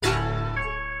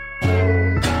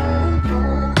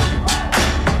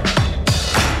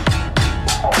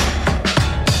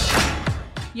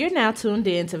You're now tuned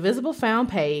in to Visible Found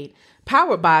Paid,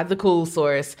 powered by The Cool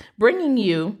Source, bringing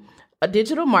you a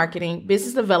digital marketing,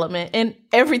 business development, and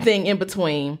everything in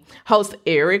between. Host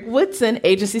Eric Woodson,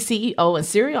 agency CEO and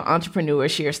serial entrepreneur,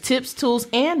 shares tips, tools,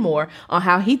 and more on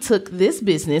how he took this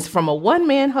business from a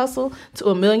one-man hustle to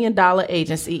 $1 million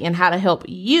agency and how to help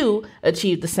you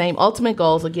achieve the same ultimate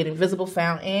goals of getting visible,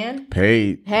 found, and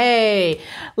paid. Hey,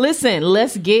 listen,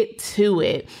 let's get to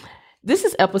it. This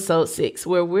is episode 6,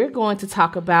 where we're going to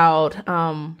talk about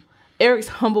Eric's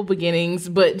humble beginnings,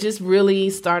 but just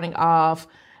really starting off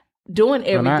doing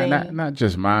everything. Not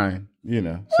just mine,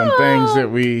 some things that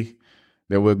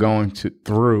we're going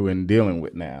through and dealing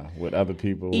with now with other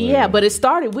people. Yeah, but it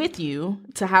started with you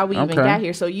to how we even got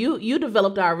here. So you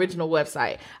developed our original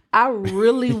website. I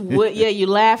really would. Yeah, you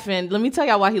laughing. Let me tell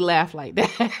y'all why he laughed like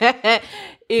that.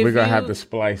 We're going to have to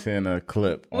splice in a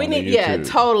clip. We need, yeah,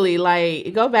 totally.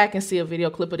 Like, go back and see a video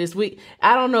clip of this week.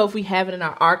 I don't know if we have it in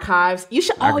our archives. You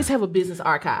should always have a business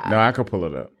archive. No, I can pull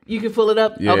it up. You can pull it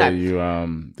up? Yeah,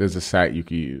 okay. There's a site you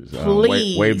can use.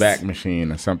 Please. Wayback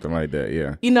Machine or something like that,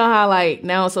 yeah. You know how, like,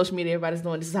 now on social media, everybody's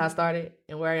doing, this is how I started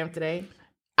and where I am today?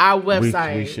 Our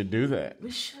website. We should do that. We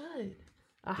should.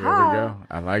 There we go.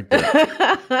 I like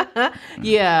that.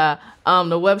 Yeah.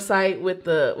 The website with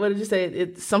the, what did you say?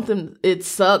 It's something, it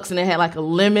sucks, and it had like a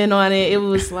lemon on it. It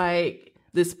was like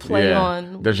this play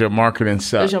on. Does your marketing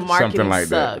suck? Does your marketing something like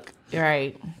suck? That.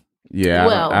 Right. Yeah.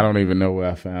 Well, I don't even know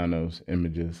where I found those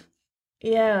images.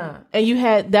 Yeah. And you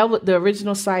had, that was the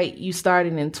original site you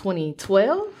started in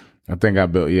 2012? I think I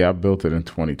built it in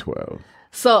 2012.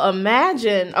 So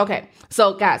imagine, okay,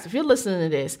 so guys, if you're listening to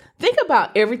this, think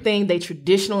about everything they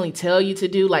traditionally tell you to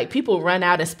do. Like, people run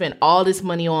out and spend all this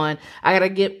money on, I got to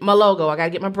get my logo, I got to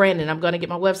get my branding, I'm going to get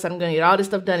my website, I'm going to get all this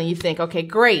stuff done. And you think, okay,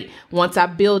 great. Once I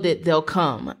build it, they'll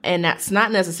come. And that's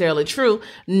not necessarily true,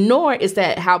 nor is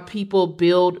that how people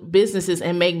build businesses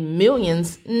and make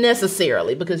millions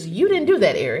necessarily, because you didn't do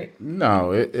that, Eric.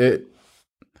 No,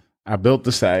 I built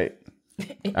the site.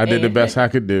 I did the best I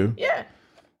could do. Yeah.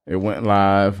 It went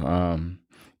live.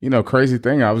 Crazy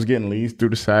thing, I was getting leads through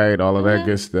the site, all of that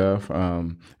good stuff.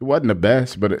 It wasn't the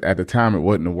best, but at the time, it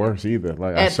wasn't the worst either.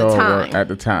 Like, I saw it at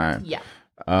the time. Yeah.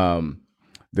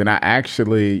 Then I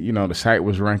actually, the site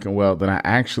was ranking well. Then I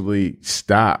actually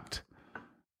stopped.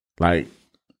 Like,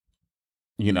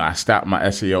 I stopped my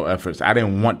SEO efforts. I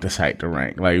didn't want the site to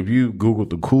rank. Like, if you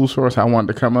Googled the Cool Source, I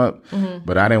wanted to come up,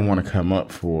 but I didn't want to come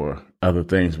up for other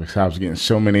things because I was getting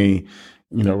so many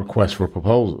requests for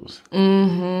proposals.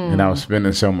 Mm-hmm. And I was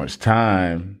spending so much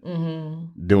time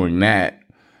doing that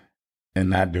and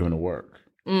not doing the work.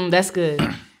 That's good.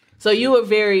 So you were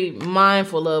very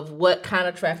mindful of what kind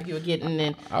of traffic you were getting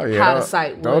and how the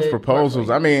site would those proposals.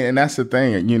 I mean, and that's the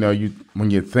thing, when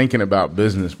you're thinking about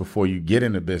business before you get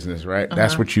into business, right?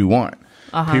 That's what you want.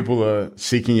 People are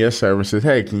seeking your services.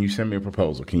 Hey, can you send me a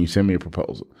proposal? Can you send me a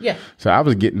proposal? Yeah. So I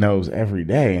was getting those every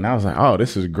day, and I was like, oh,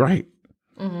 this is great.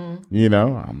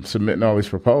 I'm submitting all these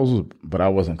proposals, but I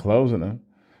wasn't closing them.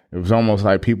 It was almost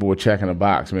like people were checking a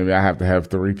box. Maybe I have to have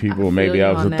 3 people. Maybe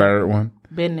I was the third one.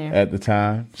 Been there at the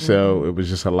time. So it was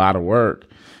just a lot of work.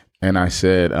 And I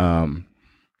said, I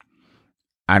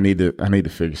need to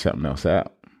figure something else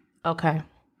out. Okay.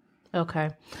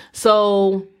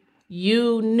 So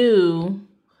you knew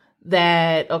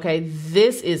that, okay,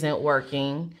 this isn't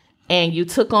working. And you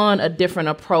took on a different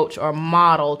approach or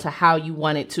model to how you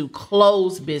wanted to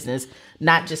close business,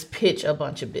 not just pitch a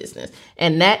bunch of business.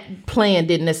 And that plan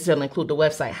didn't necessarily include the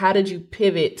website. How did you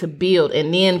pivot to build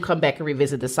and then come back and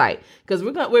revisit the site? Because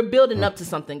we're building up to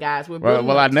something, guys.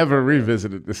 Well, I never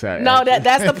revisited the site. No,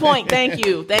 that's the point. Thank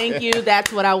you.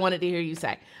 That's what I wanted to hear you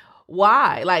say.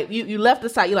 Why? Like, you left the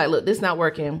site. You're like, look, this is not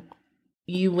working.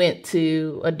 You went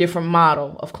to a different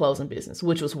model of closing business,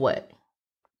 which was what?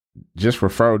 Just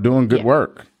doing good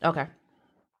work. Okay.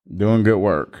 Doing good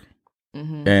work.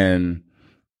 Mm-hmm. And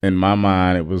in my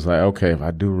mind, it was like, okay, if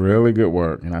I do really good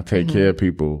work and I take care of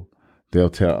people, they'll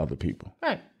tell other people.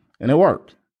 Right. And it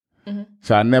worked. Mm-hmm.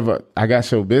 So I got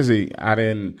so busy, I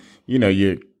didn't,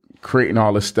 you're creating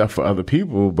all this stuff for other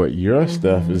people, but your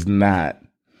stuff is not,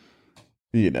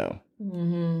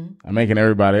 I'm making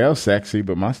everybody else sexy,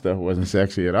 but my stuff wasn't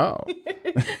sexy at all.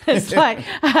 It's like,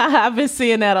 I've been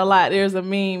seeing that a lot. There's a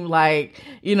meme like,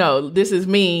 this is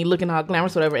me looking all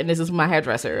glamorous, whatever, and this is my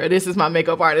hairdresser, or this is my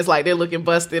makeup artist, like they're looking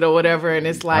busted or whatever. And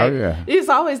it's like, it's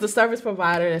always the service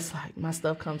provider that's like, my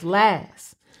stuff comes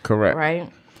last. Correct. Right?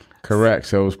 Correct.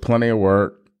 So it was plenty of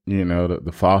work.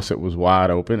 The faucet was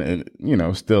wide open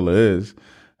and, still is.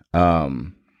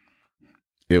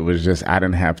 It was just, I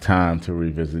didn't have time to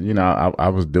revisit. I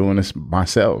was doing this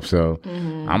myself. So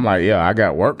I'm like, I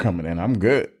got work coming in. I'm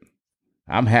good.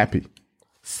 I'm happy.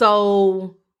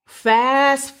 So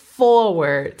fast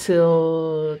forward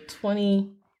till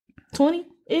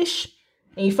 2020-ish,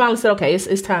 and you finally said, okay,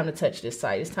 it's time to touch this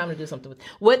site. It's time to do something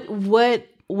with it.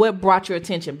 What brought your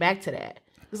attention back to that?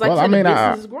 It's like the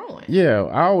business is growing. Yeah,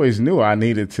 I always knew I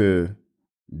needed to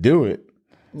do it.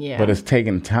 Yeah. But it's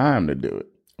taking time to do it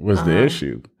was the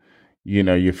issue. You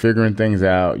know, you're figuring things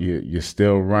out. You're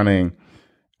still running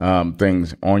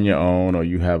things on your own, or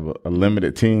you have a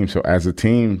limited team. So as the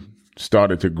team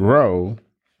started to grow,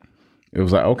 it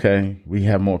was like, okay, we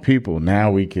have more people.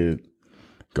 Now we could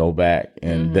go back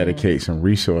and dedicate some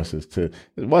resources to,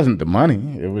 it wasn't the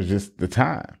money. It was just the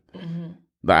time.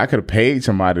 Like I could have paid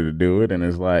somebody to do it, and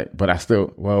it's like, but I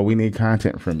still, we need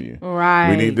content from you. Right.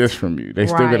 We need this from you. They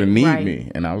still got to need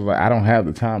me. And I was like, I don't have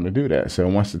the time to do that. So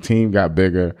once the team got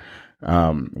bigger,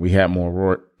 we had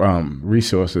more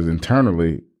resources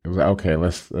internally. It was like, okay,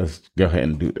 let's go ahead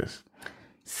and do this.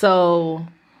 So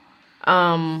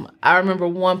I remember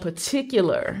one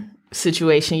particular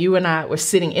situation. You and I were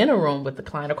sitting in a room with the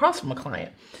client, across from a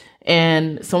client,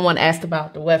 and someone asked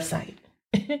about the website.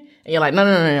 And you're like,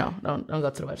 no, don't go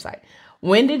to the website.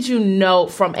 When did you know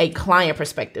from a client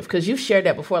perspective? Because you've shared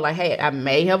that before, like, hey, I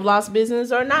may have lost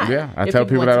business or not. Yeah, I tell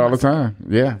people that all the time.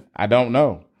 Yeah, I don't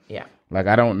know. Yeah. Like,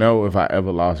 I don't know if I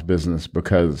ever lost business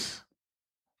because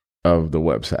of the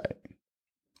website.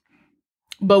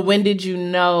 But when did you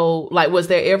know, like, was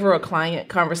there ever a client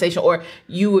conversation, or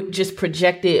you just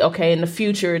projected, okay, in the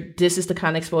future, this is the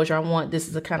kind of exposure I want, this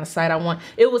is the kind of site I want?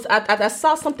 It was, I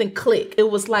saw something click. It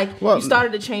was like you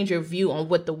started to change your view on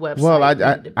what the website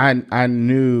wanted to be. I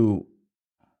knew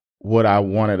what I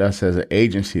wanted us as an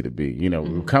agency to be. You know,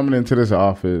 we were coming into this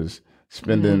office,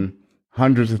 spending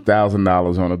hundreds of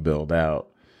 $1,000s on a build out.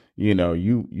 You know,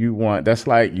 you want, that's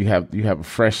like you have a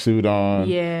fresh suit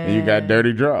on, and you got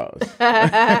dirty drawers.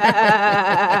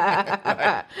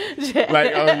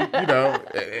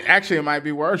 Actually it might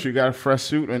be worse. You got a fresh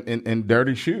suit and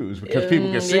dirty shoes, because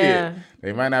people can see it.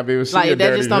 They might not be able to see your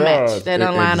dirty drawers. Match. That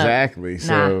don't line up. Exactly.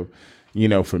 So, you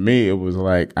know, for me, it was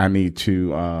like, I need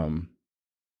to,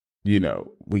 you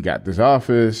know, we got this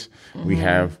office, we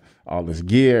have all this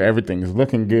gear, everything is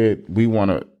looking good. We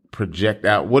want to project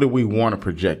out, what do we want to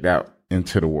project out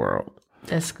into the world?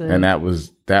 That's good. And that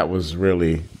was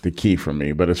really the key for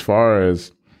me. But as far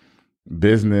as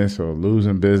business or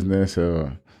losing business,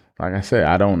 or like I said,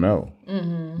 I don't know.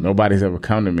 Nobody's ever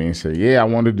come to me and said, yeah, I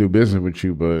want to do business with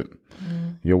you, but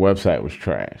your website was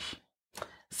trash.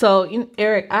 So,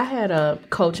 Eric, I had a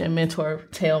coach and mentor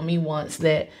tell me once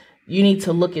that you need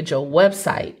to look at your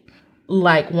website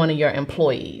like one of your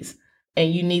employees.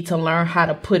 And you need to learn how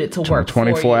to put it to work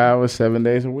 24 hours, 7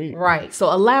 days a week. Right. So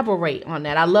elaborate on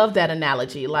that. I love that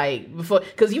analogy. Like, before,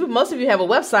 because most of you have a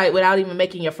website without even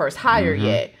making your first hire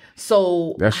yet.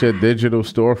 So that's your digital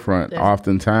storefront.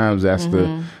 Oftentimes, that's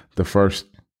the first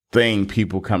thing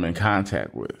people come in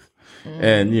contact with.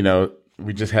 And, you know,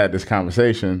 we just had this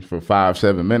conversation for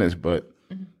 5-7 minutes, but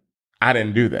I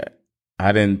didn't do that.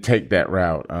 I didn't take that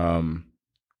route.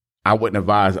 I wouldn't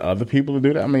advise other people to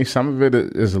do that. I mean, some of it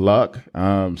is luck.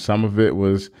 Some of it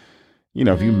was, you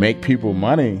know, if you make people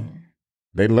money,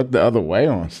 they look the other way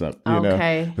on something. You know,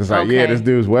 it's like, yeah, this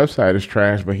dude's website is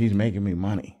trash, but he's making me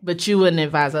money. But you wouldn't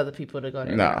advise other people to go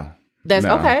there. No, that's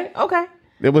okay. Okay,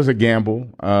 it was a gamble,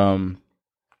 and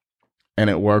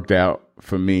it worked out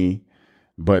for me.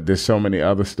 But there's so many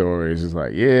other stories. It's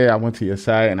like, yeah, I went to your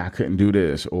site and I couldn't do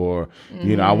this. Or,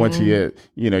 you know, I went to your,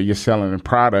 you know, you're selling a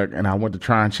product and I went to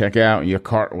try and check out and your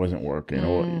cart wasn't working.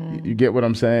 Or you get what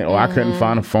I'm saying? Or I couldn't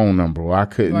find a phone number. Or I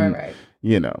couldn't,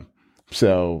 you know.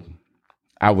 So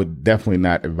I would definitely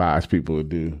not advise people to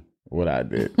do what I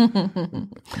did.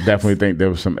 Definitely think there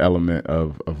was some element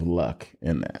of luck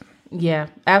in that. Yeah,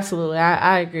 absolutely.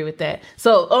 I agree with that.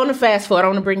 So on the fast forward, I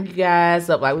want to bring you guys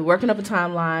up. Like, we're working up a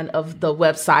timeline of the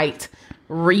website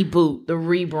reboot, the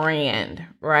rebrand,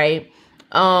 right?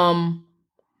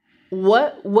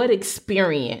 What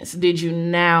experience did you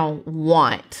now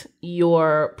want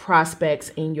your prospects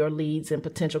and your leads and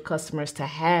potential customers to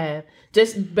have,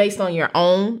 just based on your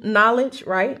own knowledge,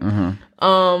 right?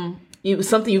 It was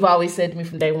something you've always said to me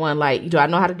from day one, like, do I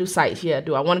know how to do sites? Yeah.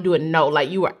 Do I want to do it? No.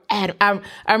 Like, you were I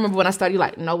remember when I started, you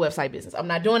like, no website business. I'm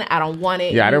not doing it. I don't want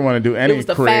it. Yeah, I didn't want to do any creative. It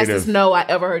was the fastest no I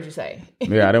ever heard you say.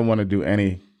 Yeah, I didn't want to do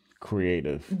any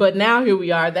creative. But now here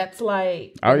we are. That's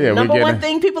like number one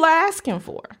thing people are asking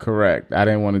for. Correct. I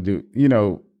didn't want to do, you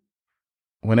know,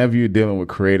 whenever you're dealing with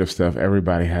creative stuff,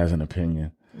 everybody has an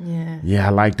opinion. Yeah. Yeah,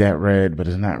 I like that red, but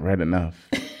it's not red enough.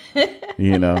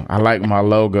 You know, I like my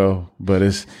logo, but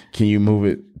can you move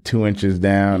it 2 inches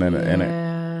down and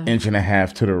an inch and a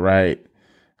half to the right?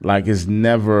 Like it's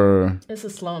never. It's a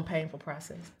slow and painful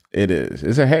process. It is.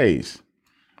 It's a haze.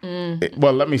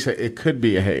 Well, let me say it could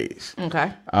be a haze.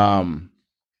 Okay.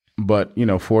 But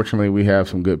fortunately, we have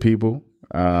some good people,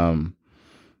 and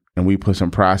we put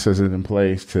some processes in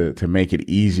place to make it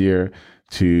easier.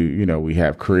 We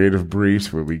have creative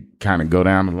briefs where we kind of go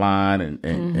down the line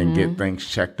and get things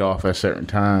checked off at certain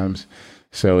times.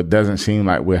 So it doesn't seem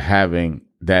like we're having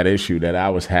that issue that I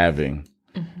was having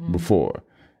before.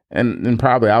 And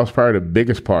probably I was probably the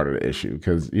biggest part of the issue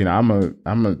because, I'm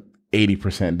a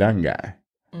 80% done guy,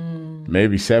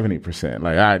 maybe 70%.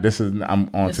 Like, all right, I'm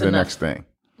on to the next thing.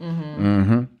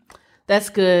 That's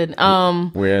good.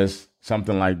 Whereas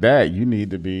something like that, you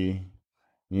need to be,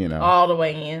 all the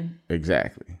way in.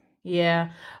 Exactly. Yeah.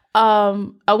 I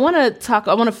want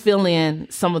to fill in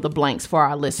some of the blanks for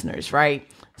our listeners, right?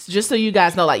 So just so you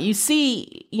guys know, like you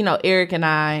see, Eric and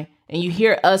I, and you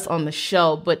hear us on the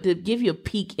show, but to give you a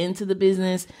peek into the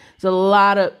business, there's a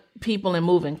lot of people and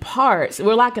moving parts.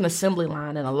 We're like an assembly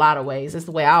line in a lot of ways. That's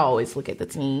the way I always look at the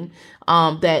team.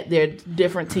 That they're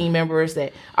different team members,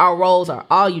 that our roles are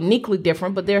all uniquely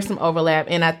different, but there's some overlap.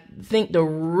 And I think the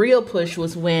real push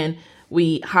was when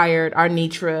we hired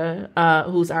Arnitra,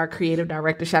 who's our creative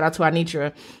director. Shout out to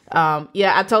Arnitra.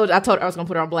 I told her I was gonna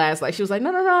put her on blast. Like she was like, no,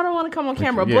 I don't want to come on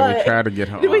camera. Yeah, we tried to get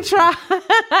her. We try,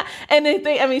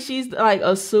 and she's like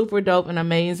a super dope and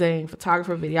amazing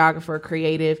photographer, videographer,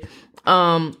 creative,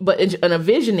 and a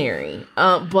visionary.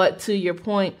 But to your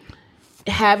point,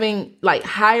 hiring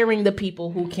the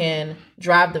people who can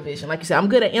drive the vision. Like you said, I'm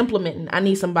good at implementing. I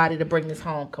need somebody to bring this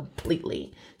home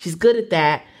completely. She's good at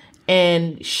that.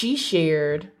 And she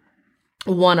shared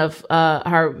one of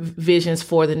her visions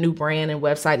for the new brand and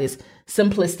website is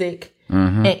simplistic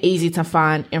and easy to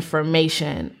find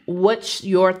information. What's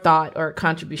your thought or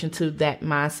contribution to that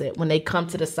mindset when they come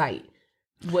to the site?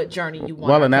 What journey you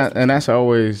want? Well, and that's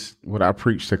always what I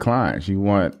preach to clients. You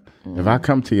want, if I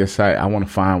come to your site, I want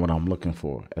to find what I'm looking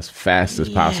for as fast as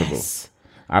possible.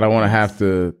 I don't want to have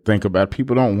to think about it.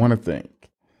 People don't want to think.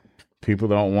 People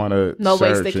don't want to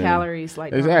wasted calories.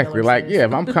 Like exactly. Like,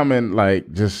 if I'm coming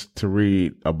just to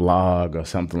read a blog or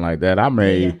something like that, I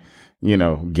may,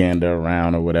 gander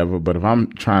around or whatever. But if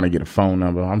I'm trying to get a phone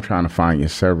number, I'm trying to find your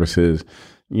services,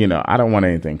 I don't want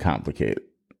anything complicated.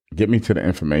 Get me to the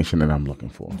information that I'm looking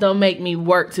for. Don't make me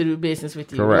work to do business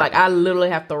with you. Correct. Like I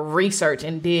literally have to research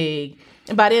and dig.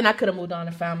 And by then I could have moved on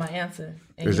and found my answer.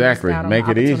 Exactly. Make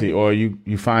it easy. Or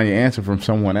you find your answer from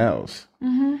someone else.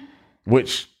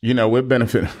 Which, we're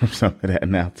benefiting from some of that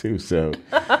now too. So,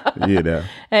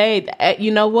 Hey, you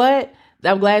know what?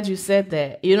 I'm glad you said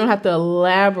that. You don't have to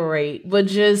elaborate, but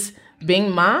just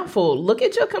being mindful. Look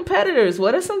at your competitors.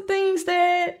 What are some things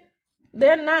that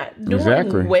they're not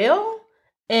doing well?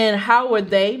 And how are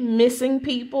they missing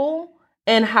people?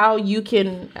 And how you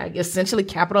can essentially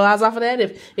capitalize off of that.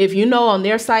 If you know on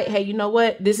their site, hey, you know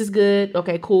what? This is good.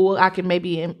 Okay, cool. I can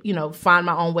maybe, find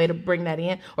my own way to bring that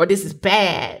in. Or this is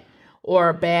bad.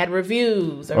 Or bad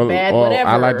reviews, or bad whatever.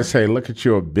 I like to say, look at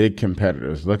your big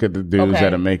competitors. Look at the dudes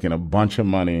that are making a bunch of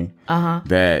money.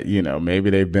 That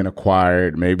maybe they've been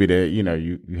acquired. Maybe they,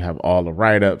 you have all the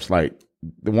write ups. Like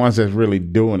the ones that's really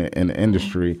doing it in the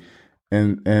industry,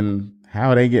 and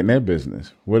how are they getting their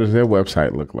business? What does their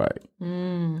website look like?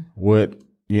 What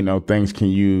things can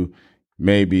you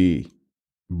maybe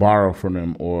borrow from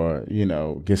them, or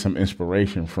get some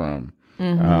inspiration from?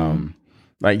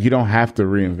 Like, you don't have to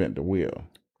reinvent the wheel.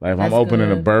 Like, if I'm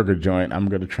opening a burger joint, I'm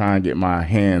going to try and get my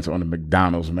hands on the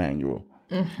McDonald's manual.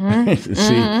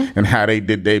 See, and how they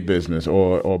did their business,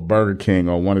 or Burger King,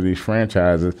 or one of these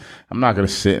franchises. I'm not going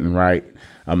to sit and write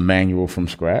a manual from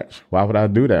scratch. Why would I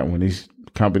do that when these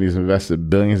companies invested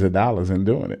billions of dollars in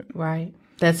doing it? Right.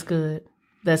 That's good.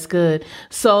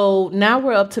 So now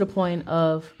we're up to the point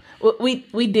of,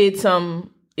 we did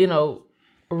some,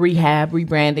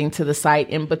 rebranding to the site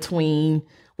in between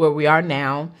where we are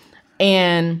now.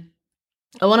 And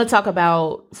I want to talk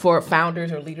about, for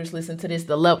founders or leaders listening to this,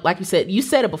 the level, like you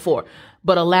said it before,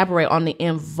 but elaborate on the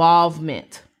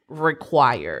involvement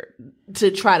required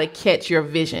to try to catch your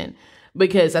vision.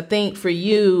 Because I think for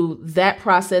you, that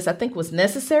process, I think, was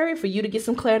necessary for you to get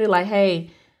some clarity, like,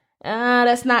 hey,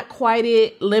 that's not quite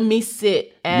it. Let me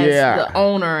sit as the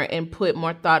owner and put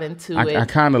more thought into it. I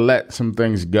kind of let some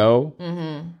things go,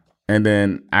 and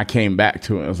then I came back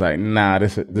to it and was like, nah,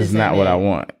 this is not what I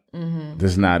want.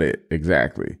 This is not it,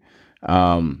 exactly.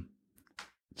 So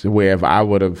where if I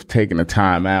would have taken the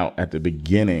time out at the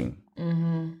beginning,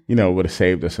 would have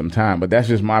saved us some time. But that's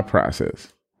just my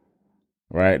process,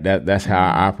 right? That's how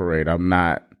I operate. I'm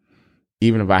not,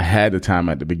 even if I had the time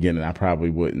at the beginning, I probably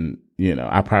wouldn't,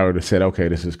 I probably would have said, okay,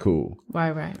 this is cool.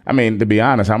 Right. I mean, to be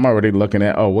honest, I'm already looking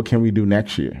at, what can we do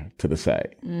next year to the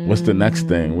site? What's the next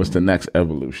thing? What's the next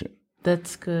evolution?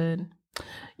 That's good.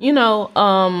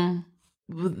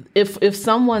 If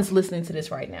someone's listening to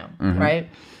this right now, right,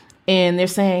 and they're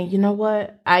saying, you know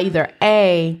what, I either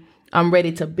A, I'm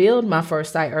ready to build my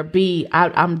first site, or B,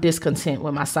 I'm discontent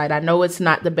with my site. I know it's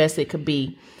not the best it could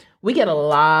be. We get a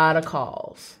lot of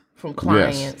calls from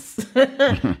clients,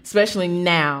 especially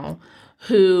now,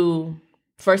 who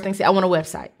first thing say, I want a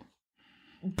website.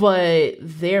 But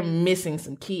they're missing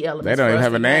some key elements. They don't even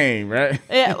have a name, right?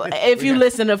 If you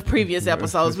listen to previous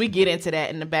episodes, we get into that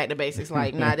in the Back to Basics.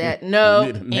 Like,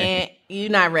 and you're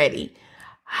not ready.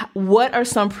 What are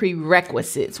some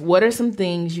prerequisites? What are some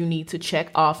things you need to check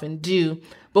off and do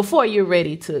before you're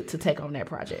ready to take on that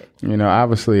project?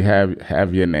 Obviously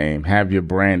have your name, have your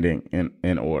branding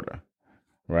in order,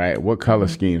 right? What color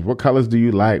schemes? What colors do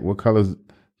you like? What colors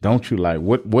don't you like?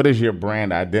 What is your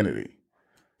brand identity?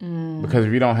 Because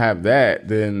if you don't have that,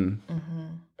 then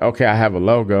okay, I have a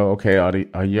logo. Okay,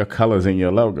 are your colors in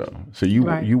your logo? So you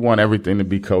want everything to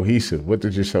be cohesive. What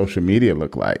does your social media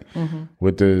look like?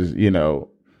 What does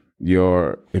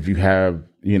if you have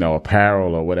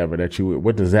apparel or whatever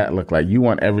what does that look like? You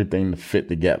want everything to fit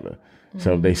together.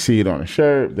 So if they see it on a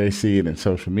shirt, they see it in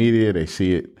social media, they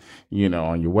see it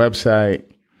on your website.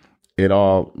 It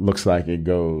all looks like it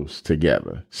goes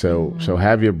together. So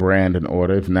have your brand in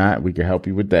order. If not, we can help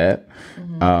you with that.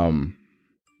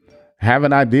 Have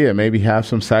an idea. Maybe have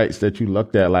some sites that you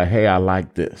looked at like, hey, I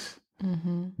like this.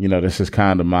 This is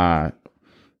kind of my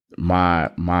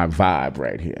vibe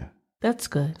right here. That's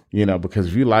good. Because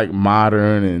if you like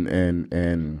modern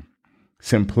and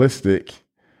simplistic,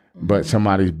 but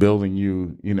somebody's building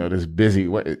you, this busy,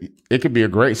 it could be a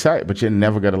great site, but you're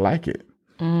never going to like it.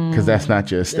 Because that's not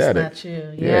your aesthetic. That's not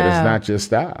you. Yeah, that's not your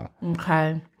style.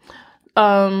 Okay.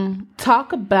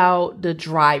 Talk about the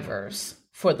drivers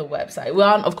for the website.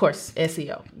 Well, of course,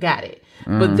 SEO. Got it.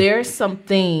 But there's some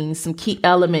things, some key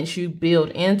elements you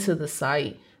build into the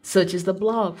site, such as the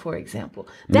blog, for example.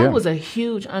 That was a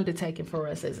huge undertaking for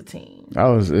us as a team.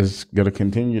 It's going to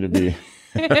continue to be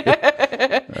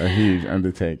a huge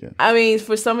undertaking. I mean,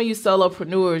 for some of you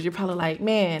solopreneurs, you're probably like,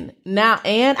 man, now,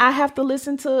 and I have to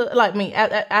listen to,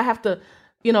 I have to,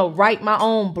 write my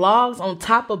own blogs on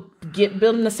top of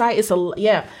building the site.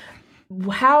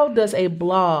 How does a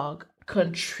blog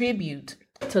contribute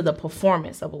to the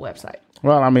performance of a website?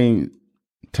 Well, I mean,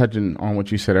 touching on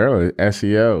what you said earlier,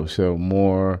 SEO. So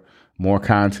more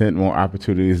content, more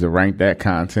opportunities to rank that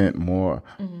content, more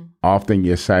often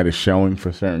your site is showing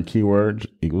for certain keywords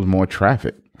equals more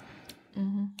traffic.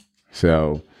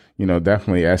 So,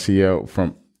 definitely SEO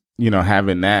from,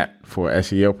 having that for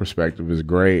SEO perspective is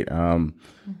great.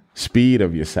 Speed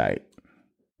of your site,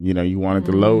 you want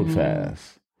it to load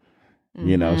fast,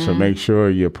 so make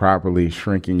sure you're properly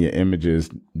shrinking your images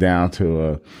down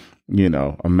to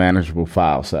a manageable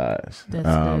file size.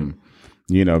 That's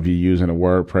if you're using a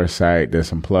WordPress site, there's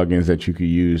some plugins that you could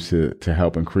use to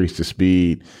help increase the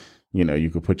speed. You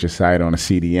could put your site on a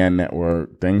CDN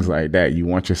network, things like that. You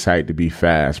want your site to be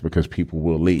fast because people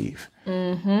will leave.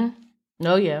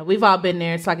 Oh, yeah. We've all been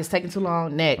there. It's like it's taking too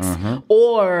long. Next.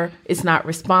 Or it's not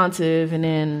responsive. And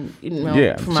then,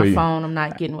 from my phone, I'm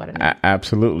not getting what I need.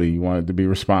 Absolutely. You want it to be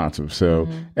responsive. So,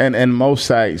 and most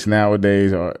sites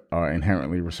nowadays are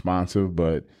inherently responsive,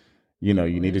 but, you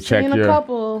need to check your...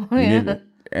 couple.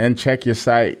 And check your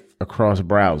site across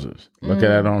browsers. Look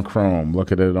at it on Chrome.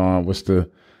 Look at it on, what's the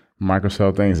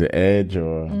Microsoft thing? Is it Edge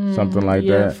or something like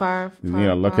that?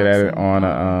 Look at it on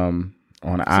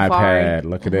an iPad.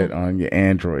 Look at it on your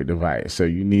Android device. So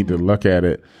you need to look at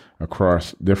it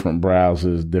across different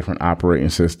browsers, different operating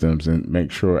systems, and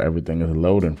make sure everything is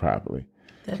loading properly.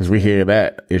 Because we hear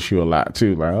that issue a lot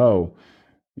too. Like,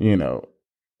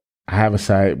 I have a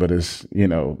site, but it's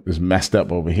messed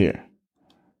up over here.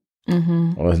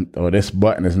 Or this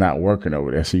button is not working over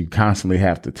there. So you constantly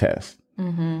have to test.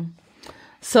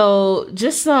 So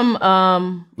just some,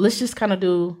 let's just kind of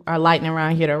do our lightning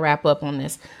round here to wrap up on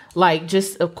this. Like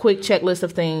just a quick checklist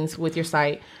of things with your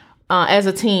site. As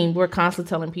a team, we're constantly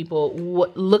telling people,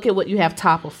 look at what you have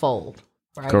top of fold.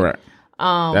 Right? Correct.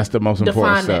 That's the most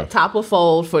important stuff. Define that. Top of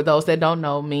fold, for those that don't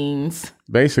know, means?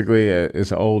 Basically,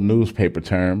 it's an old newspaper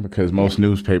term because most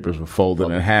newspapers were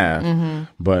folded in half.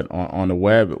 But on the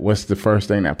web, what's the first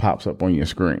thing that pops up on your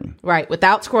screen? Right.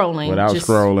 Without scrolling,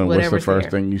 what's the first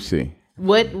thing you see?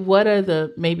 What are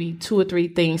the maybe 2 or 3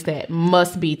 things that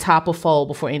must be top of fold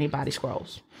before anybody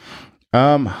scrolls?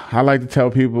 I like to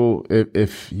tell people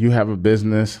if you have a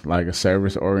business, like a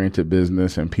service-oriented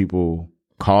business, and people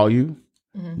call you,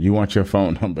 you want your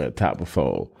phone number at top of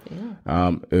fold.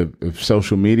 If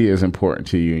social media is important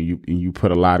to you and you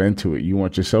put a lot into it, you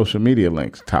want your social media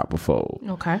links top of fold.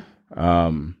 Okay.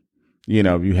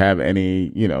 If you have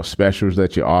any, specials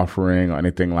that you're offering or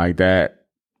anything like that,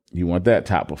 you want that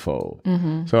top of fold.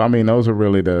 Mm-hmm. So, I mean, those are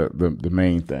really the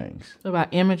main things. What about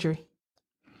imagery?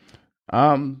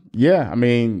 I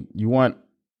mean, you want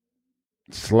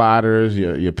sliders,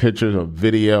 your pictures or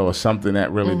video or something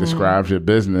that really describes your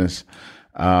business.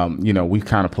 We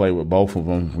kind of play with both of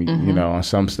them. We, on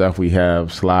some stuff we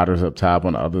have sliders up top,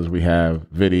 on others we have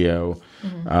video.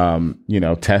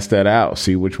 Test that out,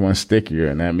 see which one's stickier,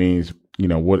 and that means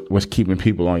what's keeping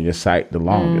people on your site the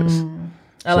longest.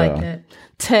 I like that.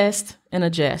 Test and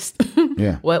adjust.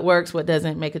 Yeah. What works, what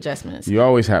doesn't, make adjustments. You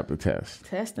always have to test.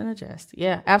 Test and adjust.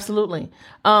 Yeah, absolutely.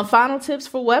 Final tips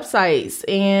for websites,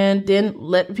 and then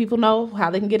let people know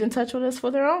how they can get in touch with us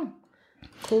for their own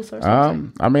cool source.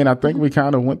 I mean, I think we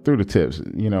kind of went through the tips.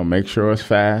 Make sure it's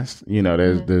fast.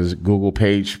 There's Google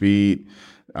Page Speed,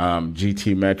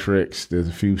 GT Metrics. There's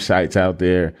a few sites out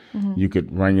there. You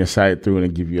could run your site through it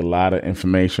and give you a lot of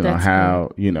information on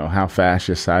how, how fast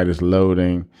your site is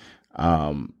loading,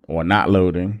 or not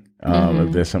loading.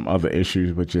 If there's some other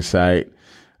issues with your site,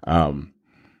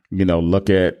 look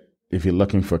at, if you're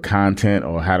looking for content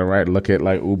or how to write, look at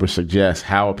like Uber suggests,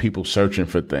 how are people searching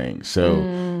for things? So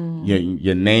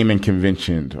your naming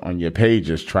convention on your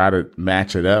pages, try to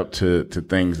match it up to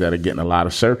things that are getting a lot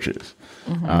of searches.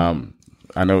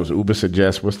 I know it's Uber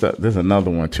suggests. There's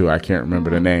another one too. I can't remember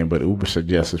the name, but Uber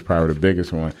suggests is probably the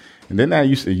biggest one. And then it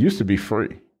used to be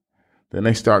free. Then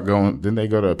they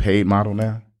go to a paid model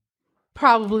now.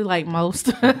 Probably like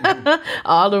most.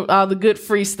 all the good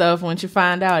free stuff. Once you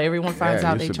find out, everyone finds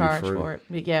out they charge for it.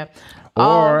 But yeah.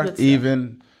 Or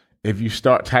even if you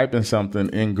start typing something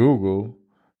in Google,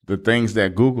 the things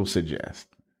that Google suggests.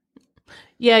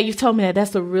 Yeah, you've told me that.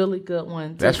 That's a really good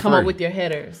one to come up with your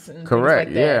headers. And correct.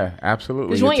 Things like that. Yeah, absolutely.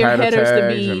 Because you want your headers to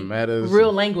be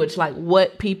real language, like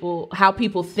how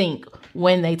people think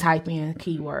when they type in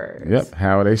keywords. Yep.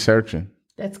 How are they searching?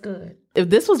 That's good. If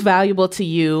this was valuable to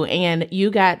you and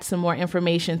you got some more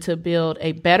information to build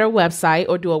a better website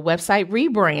or do a website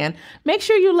rebrand, make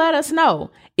sure you let us know.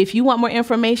 If you want more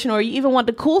information or you even want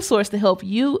the Cool Source to help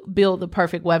you build the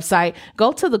perfect website,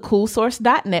 go to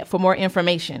thecoolsource.net for more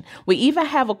information. We even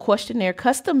have a questionnaire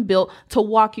custom built to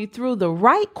walk you through the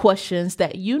right questions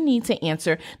that you need to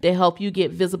answer to help you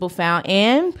get visible, found,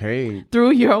 and paid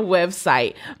through your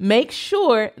website. Make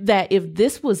sure that if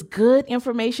this was good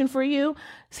information for you,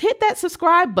 hit that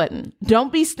subscribe button.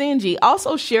 Don't be stingy.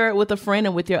 Also share it with a friend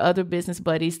and with your other business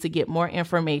buddies to get more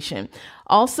information.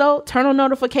 Also, turn on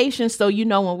notifications so you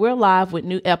know when we're live with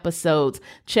new episodes.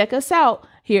 Check us out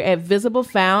here at Visible,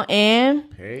 Found, and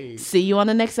see you on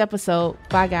the next episode.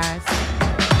 Bye, guys.